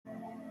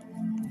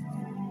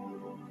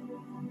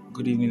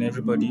Good evening,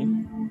 everybody.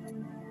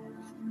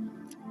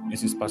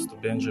 This is Pastor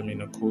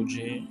Benjamin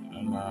Okoje,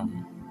 and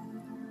I'm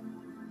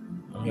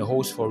your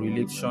host for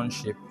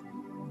Relationship.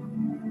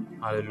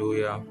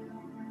 Hallelujah.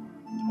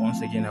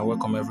 Once again, I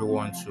welcome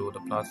everyone to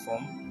the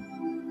platform.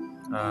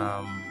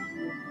 I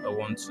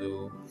want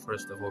to,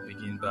 first of all,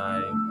 begin by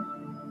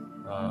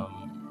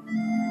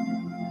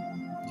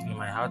giving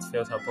my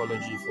heartfelt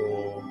apology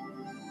for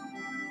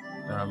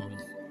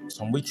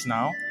some weeks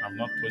now. I've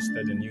not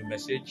posted a new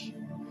message.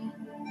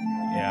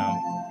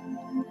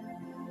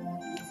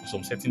 For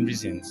some certain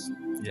reasons.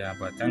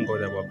 But thank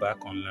God that we're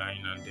back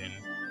online, and then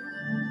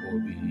we'll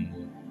be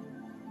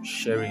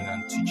sharing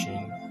and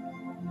teaching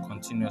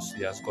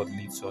continuously as God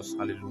leads us.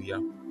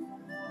 Hallelujah.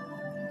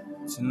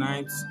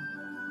 Tonight,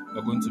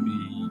 we're going to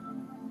be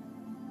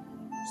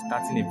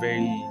starting a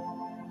very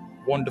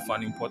wonderful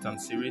and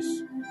important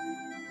series.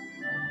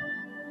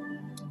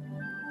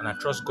 And I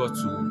trust God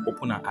to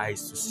open our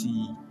eyes to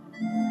see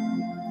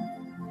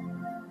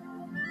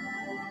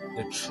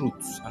the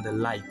truth and the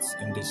light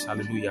in this.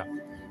 Hallelujah.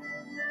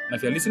 Now,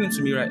 if you're listening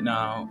to me right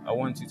now, I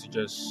want you to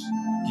just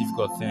give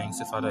God thanks.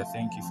 Say, Father,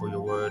 thank you for your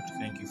word.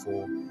 Thank you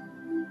for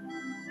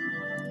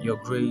your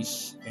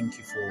grace. Thank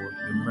you for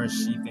your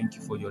mercy. Thank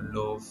you for your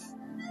love.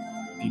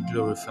 Be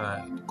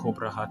glorified.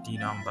 Cobra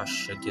Hadina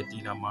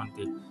Mbashagedina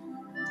Mante.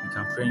 You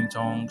can pray in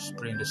tongues,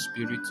 pray in the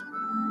spirit.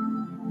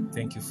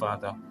 Thank you,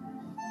 Father.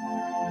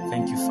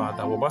 Thank you,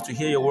 Father. We're about to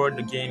hear your word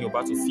again. You're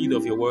about to feed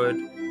off your word.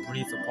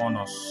 Breathe upon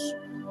us.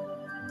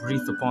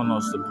 Breathe upon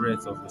us the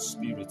breath of the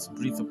Spirit.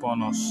 Breathe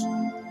upon us.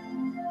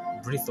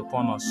 Breathe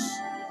upon us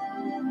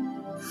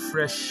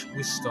fresh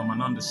wisdom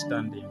and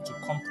understanding to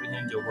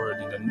comprehend your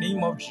word in the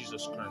name of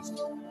Jesus Christ.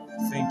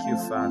 Thank you,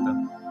 Father.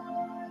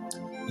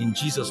 In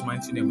Jesus'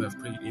 mighty name we have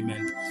prayed.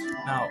 Amen.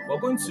 Now, we're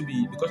going to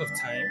be, because of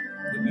time,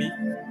 with me.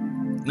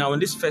 Now, in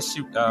this first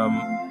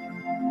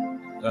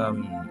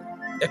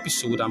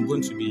episode, I'm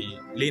going to be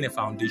laying a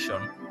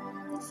foundation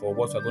for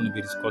what we're going to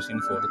be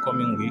discussing for the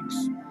coming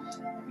weeks.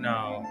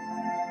 Now,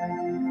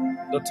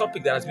 the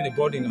topic that has been a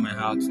burden in my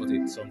heart for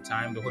some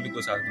time, the Holy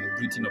Ghost has been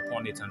breathing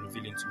upon it and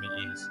revealing to me,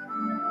 is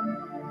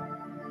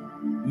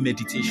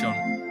meditation.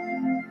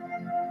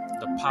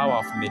 The power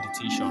of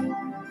meditation.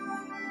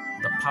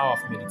 The power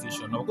of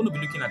meditation. Now, we're going to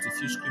be looking at a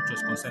few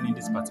scriptures concerning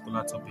this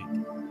particular topic.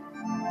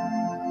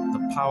 The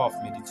power of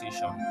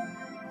meditation.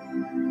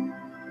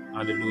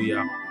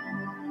 Hallelujah.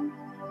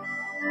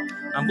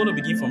 I'm going to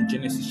begin from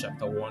Genesis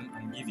chapter 1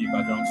 and give you a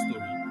background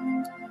story.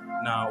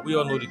 Now, we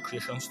all know the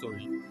creation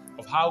story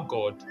of how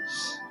God,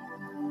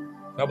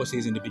 the Bible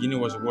says, in the beginning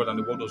was the Word, and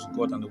the Word was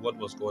God, and the Word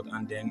was God,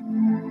 and then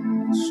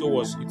so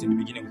was it in the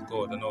beginning with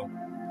God and all.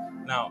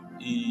 Now,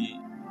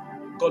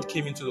 God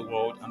came into the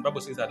world, and the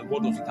Bible says that the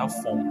world was without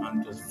form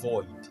and it was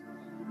void.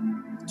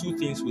 Two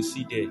things we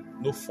see there: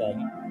 no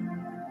form,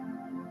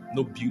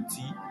 no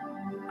beauty,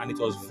 and it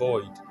was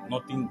void.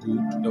 Nothing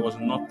good. There was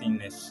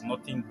nothingness.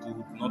 Nothing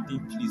good.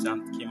 Nothing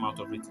pleasant came out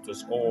of it. It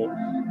was all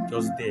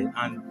just there.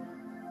 And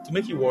to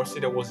make it worse,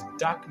 there was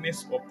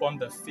darkness upon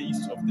the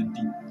face of the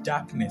deep.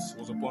 Darkness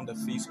was upon the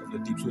face of the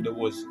deep. So there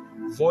was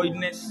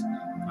voidness,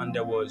 and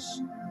there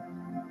was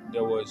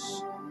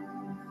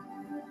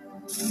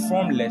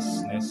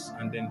formlessness,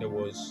 and then there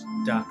was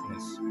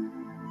darkness.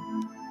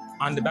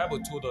 And the Bible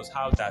told us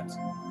how that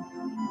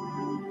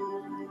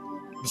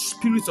the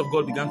Spirit of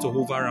God began to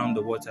hover around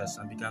the waters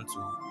and began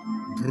to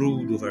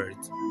brood over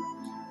it.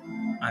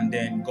 And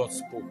then God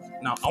spoke.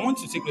 Now, I want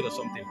you to take note of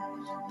something.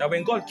 That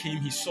when God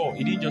came, he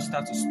didn't just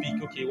start to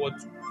speak. Okay,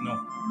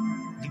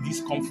 did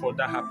this come for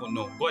that happen?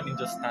 No, God didn't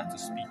just start to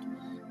speak.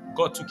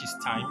 God took his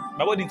time. The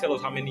Bible didn't tell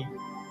us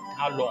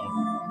how long.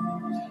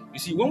 You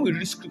see, when we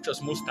read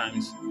scriptures most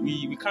times,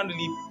 we can't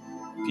really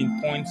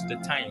pinpoint the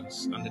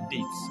times and the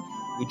dates.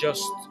 We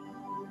just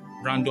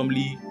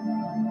randomly,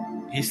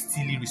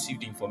 hastily receive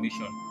the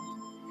information.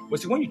 But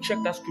see, when you check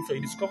that scripture,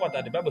 you discover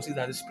that the Bible says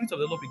that the Spirit of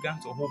the Lord began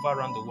to hover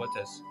around the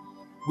waters.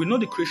 We know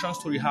the creation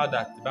story, how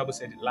that the Bible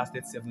said it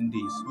lasted 7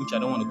 days, which I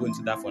don't want to go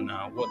into that for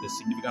now, what the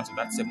significance of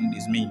that 7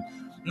 days mean.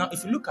 Now,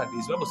 if you look at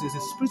this, the Bible says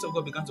the Spirit of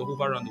God began to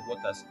hover around the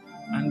waters,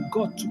 and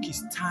God took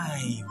his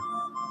time.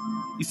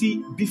 You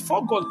see,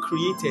 before God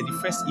created, he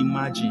first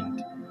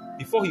imagined.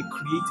 Before he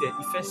created,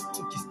 he first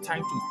took his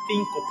time to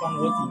think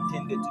upon what he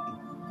intended to do.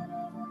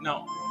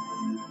 Now,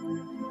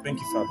 thank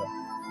you, Father.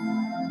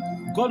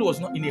 God was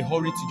not in a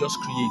hurry to just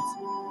create.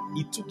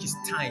 He took his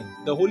time.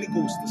 The Holy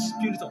Ghost, the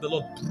Spirit of the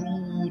Lord,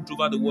 brooded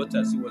over the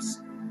waters. He was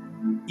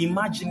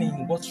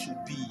imagining what should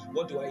be.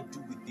 What do I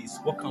do with this?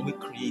 What can we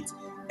create?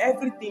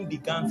 Everything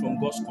began from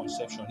God's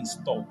conception, his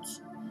thoughts.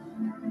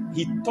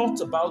 He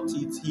thought about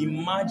it, he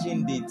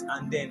imagined it,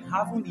 and then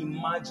having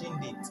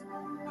imagined it,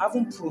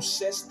 having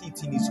processed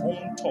it in his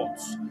own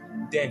thoughts,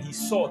 then he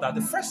saw that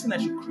the first thing I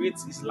should create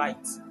is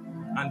light.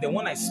 And then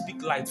when I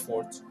speak light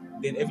forth,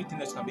 then everything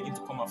else can begin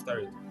to come after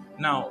it.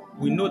 Now,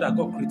 we know that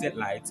God created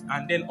light,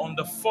 and then on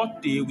the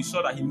fourth day, we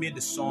saw that he made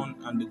the sun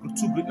and the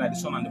two great lights,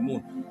 the sun and the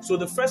moon. So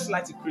the first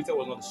light he created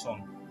was not the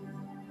sun.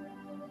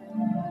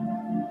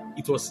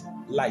 It was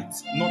light,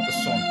 not the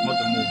sun, not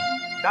the moon.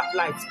 That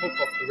light spoke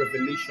of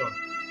revelation.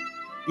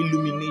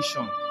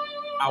 illumination,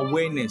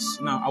 awareness.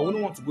 Now, I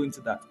wouldn't want to go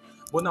into that.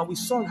 But now we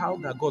saw how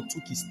that God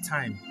took his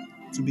time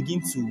to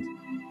begin to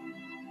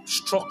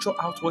structure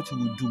out what he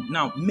would do.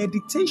 Now,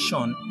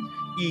 meditation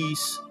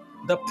is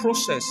the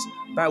process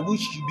by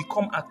which you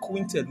become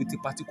acquainted with a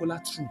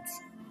particular truth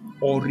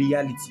or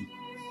reality.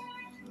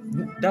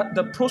 That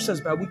the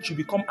process by which you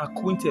become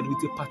acquainted with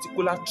a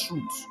particular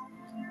truth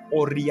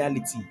or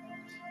reality.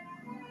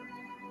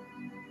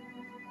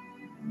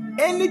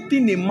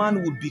 Anything a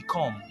man would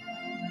become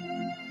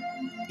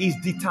is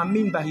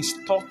determined by his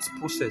thought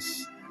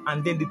process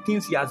and then the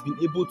things he has been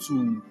able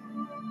to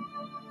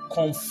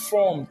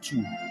conform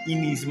to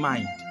in his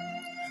mind.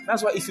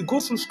 That's why if you go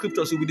through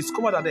scriptures, you will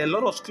discover that there are a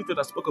lot of scriptures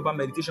that spoke about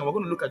meditation. We're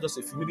going to look at just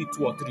a few, maybe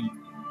 2 or 3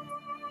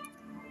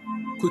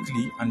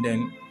 quickly, and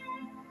then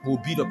we'll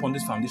build upon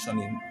this foundation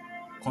in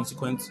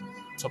consequent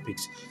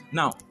topics.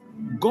 Now,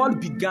 God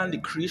began the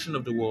creation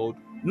of the world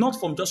not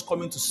from just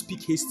coming to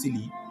speak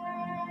hastily,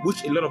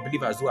 which a lot of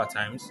believers do at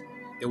times.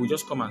 They will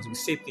just come and we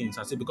say things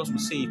and say, because we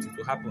say it, it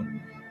will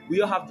happen.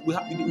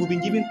 We've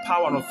been given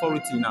power and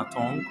authority in our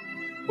tongue.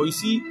 But you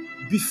see,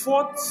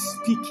 before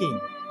speaking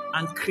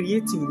and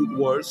creating with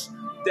words,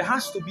 there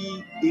has to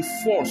be a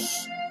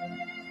force.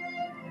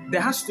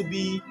 There has to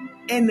be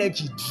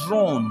energy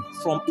drawn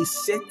from a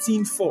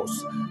certain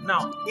force.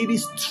 Now, it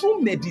is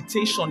through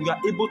meditation you are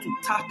able to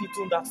tap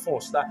into that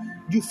force, that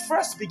you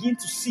first begin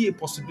to see a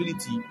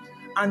possibility,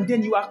 and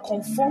then you are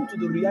conformed to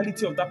the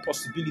reality of that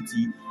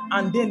possibility.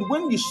 And then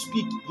when you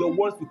speak, your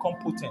words become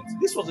potent.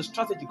 This was the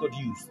strategy God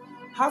used.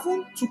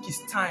 Having took his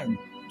time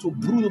to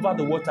brood over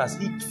the waters,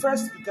 he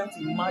first began to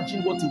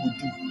imagine what he would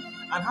do.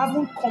 And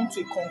having come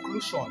to a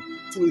conclusion,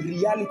 to a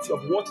reality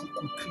of what he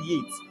could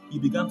create, he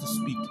began to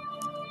speak.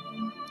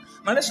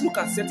 Now let's look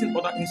at certain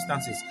other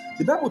instances.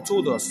 The Bible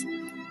told us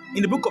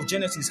in the book of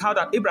Genesis how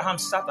that Abraham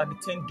sat at the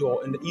tent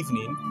door in the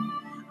evening,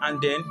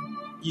 and then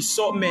he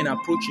saw men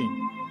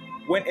approaching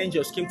when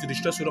angels came to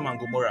destroy Sodom and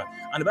Gomorrah.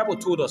 And the Bible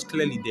told us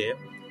clearly there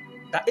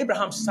that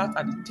Abraham sat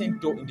at the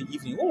tent door in the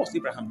evening. What was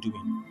Abraham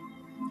doing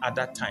at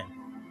that time?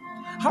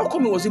 How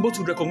come he was able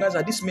to recognize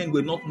that these men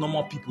were not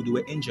normal people, they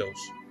were angels?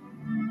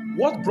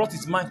 What brought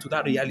his mind to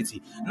that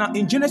reality? Now,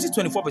 in Genesis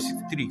 24, verse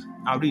 53,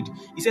 I'll read.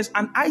 It says,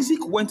 and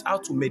Isaac went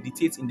out to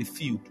meditate in the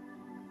field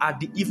at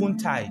the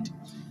eventide.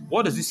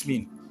 What does this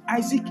mean?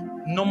 Isaac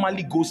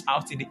normally goes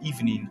out in the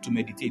evening to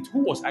meditate. Who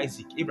was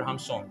Isaac?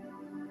 Abraham's son.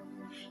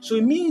 So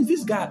it means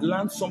this guy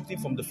learned something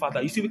from the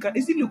father. You see, we can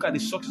easily look at the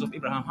success of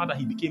Abraham, how that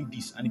he became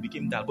this and he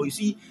became that. But you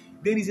see,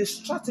 there is a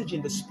strategy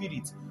in the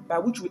spirit by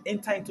which we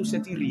enter into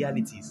certain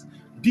realities.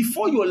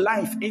 Before your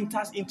life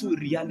enters into a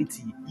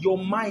reality, your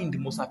mind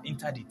must have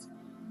entered it.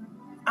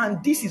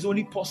 And this is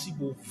only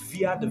possible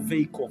via the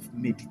vehicle of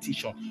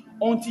meditation.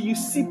 Until you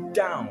sit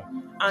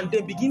down and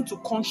then begin to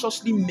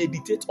consciously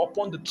meditate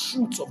upon the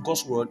truths of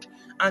God's word,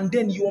 and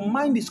then your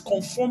mind is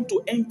conformed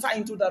to enter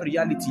into that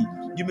reality,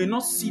 you may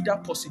not see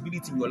that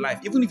possibility in your life.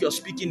 Even if you're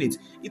speaking it,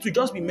 it will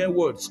just be mere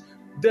words.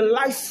 The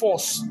life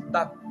force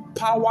that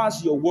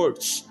powers your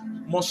words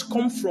must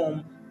come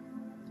from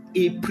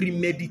a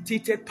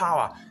premeditated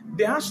power.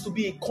 There has to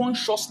be a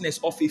consciousness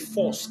of a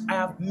force. I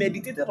have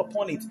meditated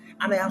upon it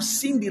and I have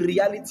seen the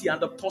reality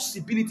and the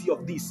possibility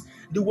of this,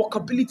 the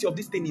workability of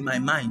this thing in my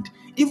mind.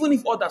 Even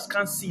if others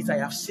can't see it, I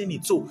have seen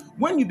it. So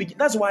when you begin,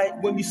 that's why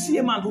when we see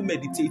a man who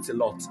meditates a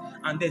lot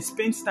and then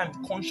spends time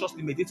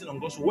consciously meditating on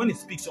God, so when he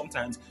speaks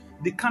sometimes,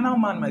 the carnal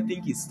man might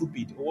think he's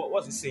stupid.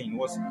 What's he saying?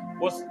 What's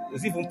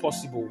is it even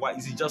possible? Why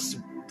is he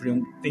just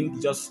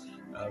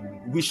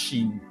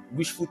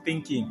wishful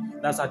thinking?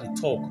 That's how they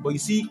talk. But you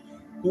see,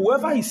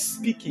 whoever is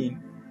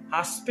speaking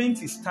has spent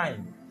his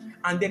time,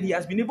 and then he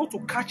has been able to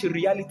catch a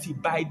reality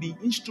by the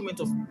instrument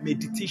of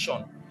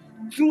meditation.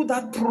 Through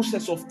that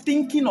process of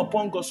thinking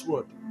upon God's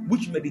word,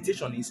 which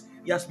meditation is,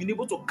 he has been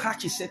able to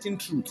catch a certain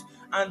truth,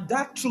 and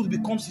that truth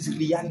becomes his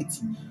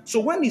reality. So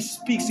when he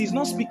speaks, he's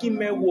not speaking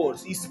mere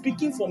words, he's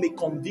speaking from a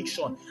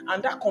conviction,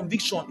 and that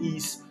conviction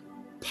is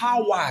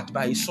powered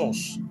by a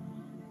source.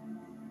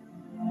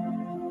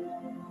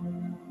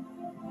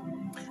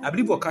 I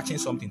believe we're catching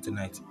something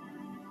tonight.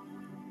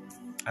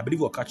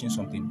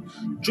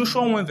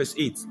 Joshua 1 verse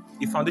 8,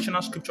 a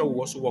foundational scripture will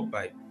also walk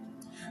by.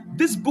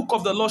 This book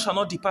of the law shall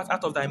not depart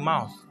out of thy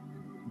mouth,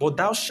 but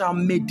thou shalt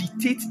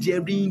meditate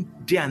therein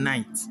day and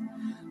night,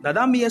 that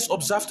thou mayest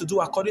observe to do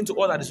according to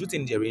all that is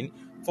written therein.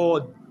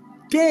 For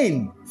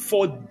then,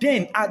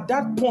 at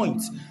that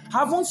point,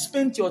 having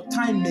spent your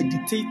time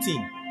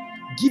meditating,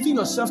 giving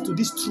yourself to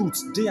these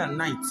truths day and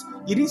night.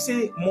 He didn't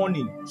say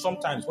morning,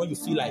 sometimes when you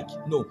feel like.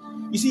 No.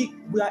 You see,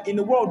 we are in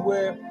a world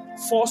where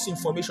false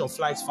information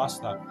flies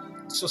faster.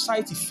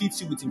 Society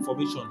feeds you with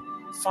information.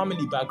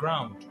 Family,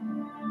 background,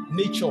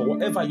 nature,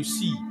 whatever you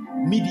see,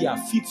 media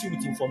feeds you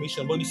with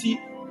information. But you see,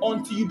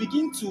 until you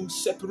begin to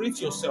separate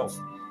yourself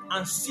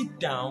and sit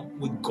down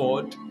with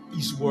God,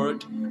 His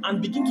word,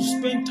 and begin to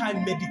spend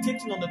time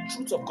meditating on the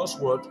truth of God's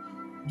word,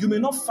 you may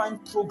not find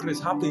progress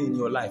happening in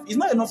your life. It's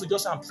not enough to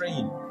just say, I'm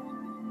praying.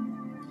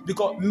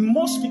 Because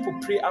most people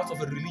pray out of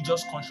a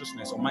religious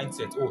consciousness or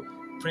mindset. Oh,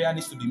 prayer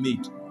needs to be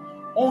made.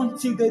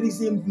 until there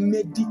is a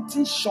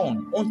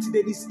meditation, until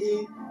there is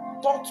a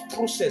thought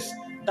process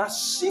that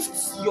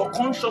shifts your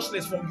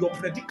consciousness from your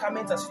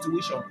predicament and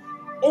situation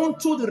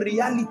onto the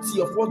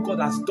reality of what God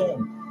has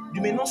done.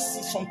 You may not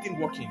see something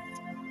working.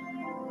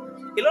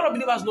 A lot of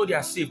believers know they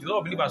are saved. A lot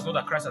of believers know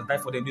that Christ has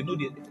died for them. They know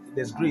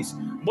there's grace.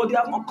 But they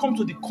have not come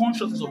to the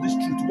consciousness of this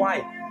truth.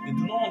 Why? They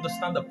do not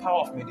understand the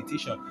power of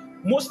meditation.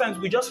 Most times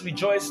we just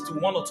rejoice to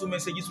one or two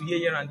messages we hear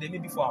here and there,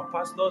 maybe for our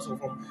pastors or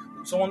from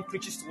someone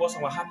preaches to us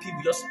and we're happy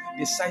with just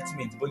the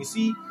excitement. But you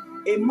see,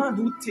 a man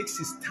who takes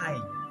his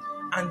time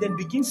and then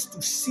begins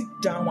to sit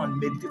down and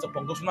meditate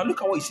upon God. So now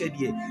look at what he said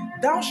here.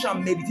 Thou shalt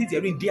meditate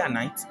therein day and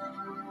night.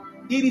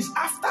 It is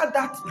after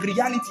that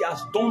reality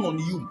has dawned on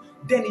you,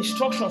 then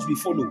instructions will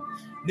follow.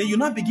 Then you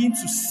now begin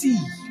to see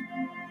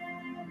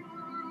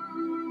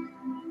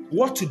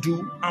what to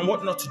do and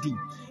what not to do.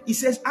 He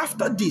says,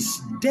 after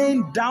this,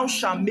 then thou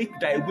shalt make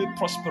thy way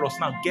prosperous.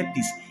 Now get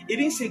this. It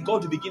didn't say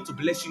God will begin to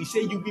bless you. He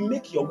said you will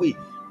make your way.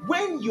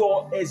 When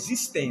your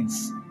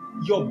existence,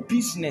 your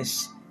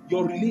business,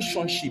 your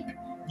relationship,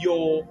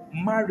 your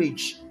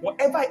marriage,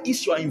 whatever it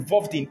is you are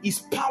involved in, is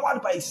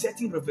powered by a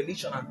certain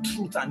revelation and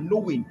truth and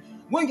knowing.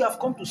 When you have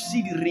come to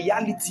see the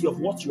reality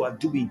of what you are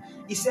doing,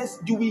 it says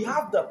you will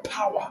have the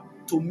power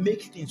to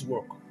make things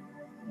work.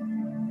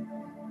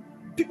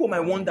 People might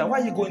wonder, why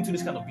are you going into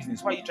this kind of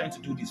business? Why are you trying to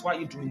do this? Why are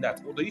you doing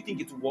that? Or do you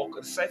think it will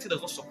work? The society does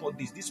not support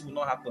this. This will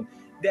not happen.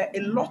 There are a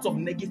lot of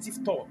negative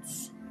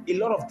thoughts, a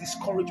lot of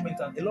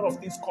discouragement, and a lot of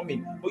things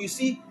coming. But you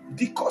see,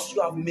 because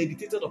you have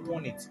meditated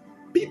upon it,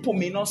 people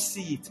may not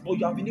see it, but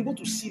you have been able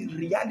to see the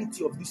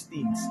reality of these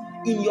things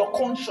in your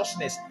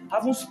consciousness,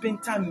 having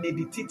spent time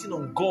meditating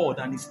on God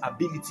and His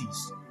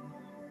abilities.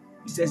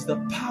 It says the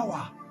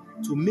power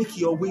to make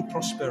your way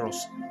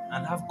prosperous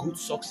and have good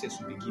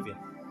success will be given.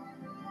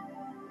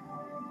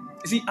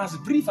 You see, as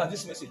brief as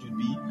this message would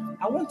be,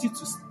 I want you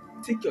to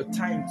take your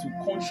time to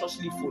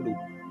consciously follow.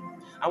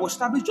 I will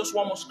establish just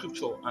one more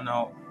scripture and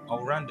I'll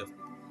round up.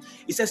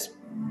 It says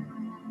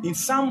in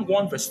Psalm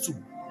 1 verse 2,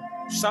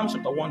 Psalm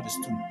chapter 1 verse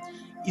 2,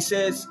 it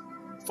says,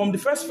 from the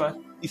first verse,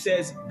 it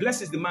says,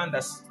 blessed is the man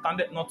that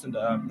standeth not in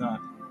the,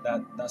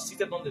 that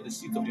sitteth under the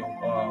seat of the,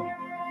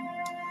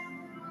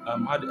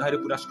 how do you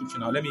put that scripture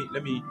now? Let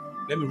me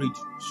read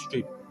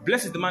straight.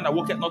 Blessed is the man that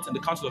walketh not in the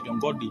counsel of the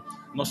ungodly,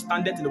 nor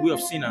standeth in the way of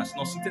sinners,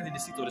 nor sitteth in the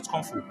seat of the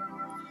scornful.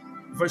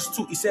 Verse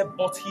 2, it said,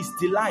 but his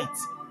delight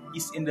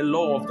is in the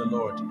law of the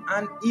Lord,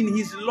 and in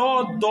his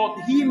law doth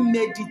he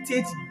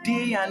meditate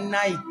day and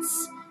night.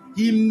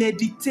 He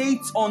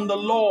meditates on the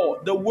law,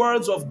 the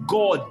words of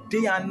God,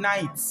 day and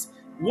night.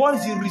 What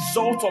is the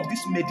result of this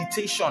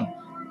meditation?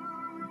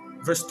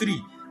 Verse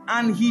 3,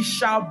 and he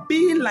shall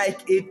be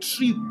like a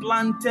tree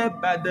planted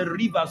by the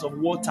rivers of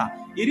water.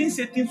 It didn't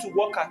say things will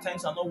work at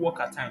times and not work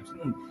at times.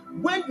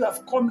 When you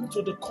have come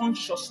to the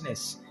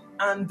consciousness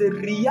and the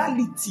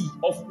reality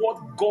of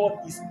what God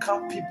is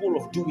capable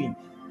of doing,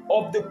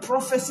 of the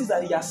prophecies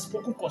that He has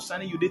spoken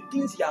concerning you, the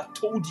things He has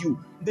told you,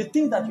 the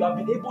things that you have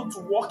been able to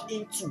walk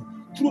into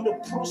through the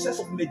process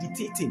of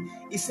meditating,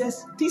 it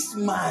says this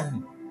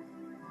man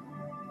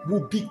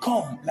will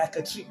become like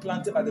a tree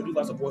planted by the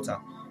rivers of water.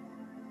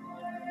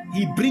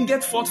 He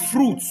bringeth forth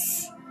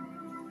fruits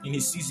in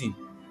his season.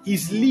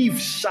 His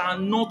leaves shall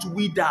not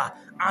wither,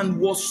 and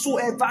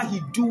whatsoever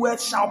he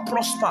doeth shall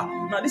prosper.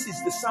 Now this is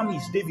the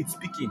psalmist David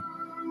speaking.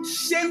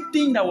 Same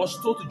thing that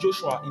was told to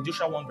Joshua in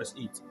Joshua 1 verse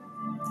 8.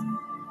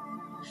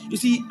 You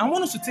see, I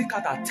want us to take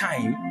out our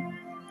time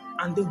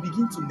and then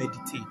begin to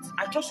meditate.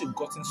 I trust you've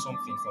gotten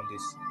something from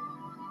this.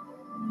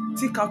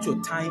 Take out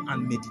your time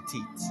and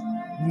meditate.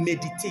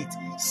 Meditate.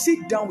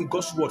 Sit down with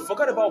God's word.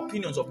 Forget about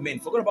opinions of men.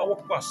 Forget about what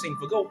people are saying.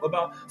 Forget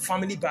about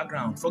family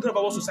background. Forget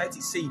about what society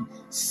is saying.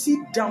 Sit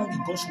down with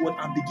God's word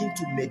and begin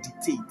to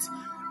meditate.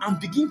 And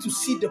begin to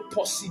see the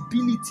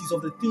possibilities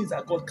of the things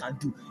that God can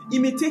do. It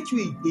may take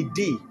you a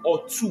day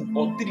or 2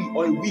 or 3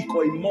 or a week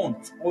or a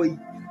month.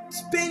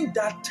 Spend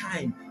that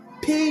time.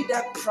 Pay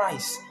that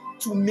price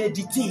to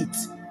meditate.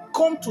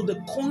 Come to the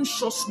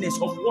consciousness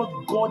of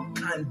what God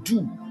can do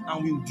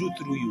and will do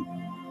through you.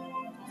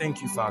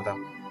 Thank you, Father.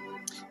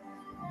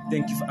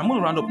 Thank you. I'm going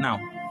to round up now.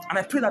 And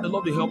I pray that the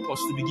Lord will help us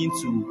to begin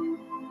to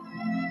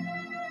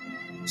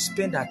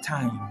spend our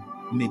time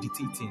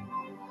meditating.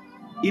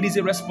 It is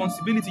a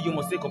responsibility you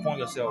must take upon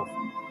yourself.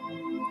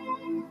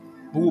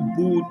 We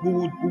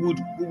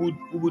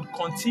would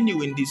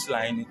continue in this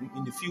line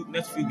in the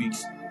next few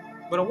weeks.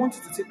 But I want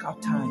you to take our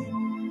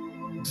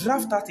time.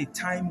 Draft out a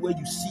time where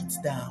you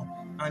sit down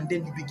and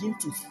then you begin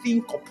to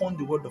think upon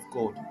the word of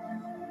God.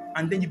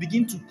 And then you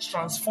begin to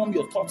transform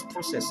your thought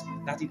process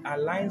that it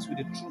aligns with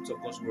the truth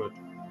of God's word.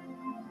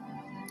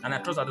 And I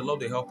trust that the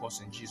Lord will help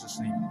us in Jesus'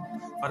 name.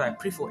 Father, I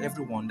pray for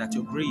everyone that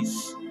your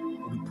grace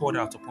will be poured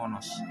out upon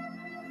us.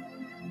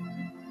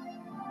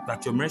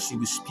 That your mercy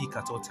will speak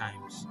at all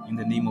times. In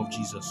the name of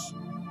Jesus.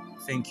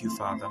 Thank you,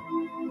 Father.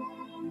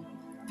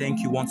 Thank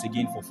you once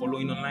again for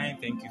following online.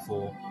 Thank you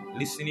for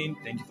listening.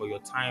 Thank you for your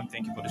time.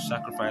 Thank you for the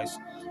sacrifice.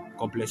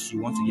 God bless you.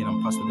 Once again,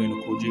 I'm Pastor Ben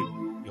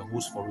Okoje, your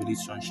host for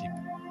Relationship.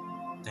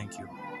 Thank you.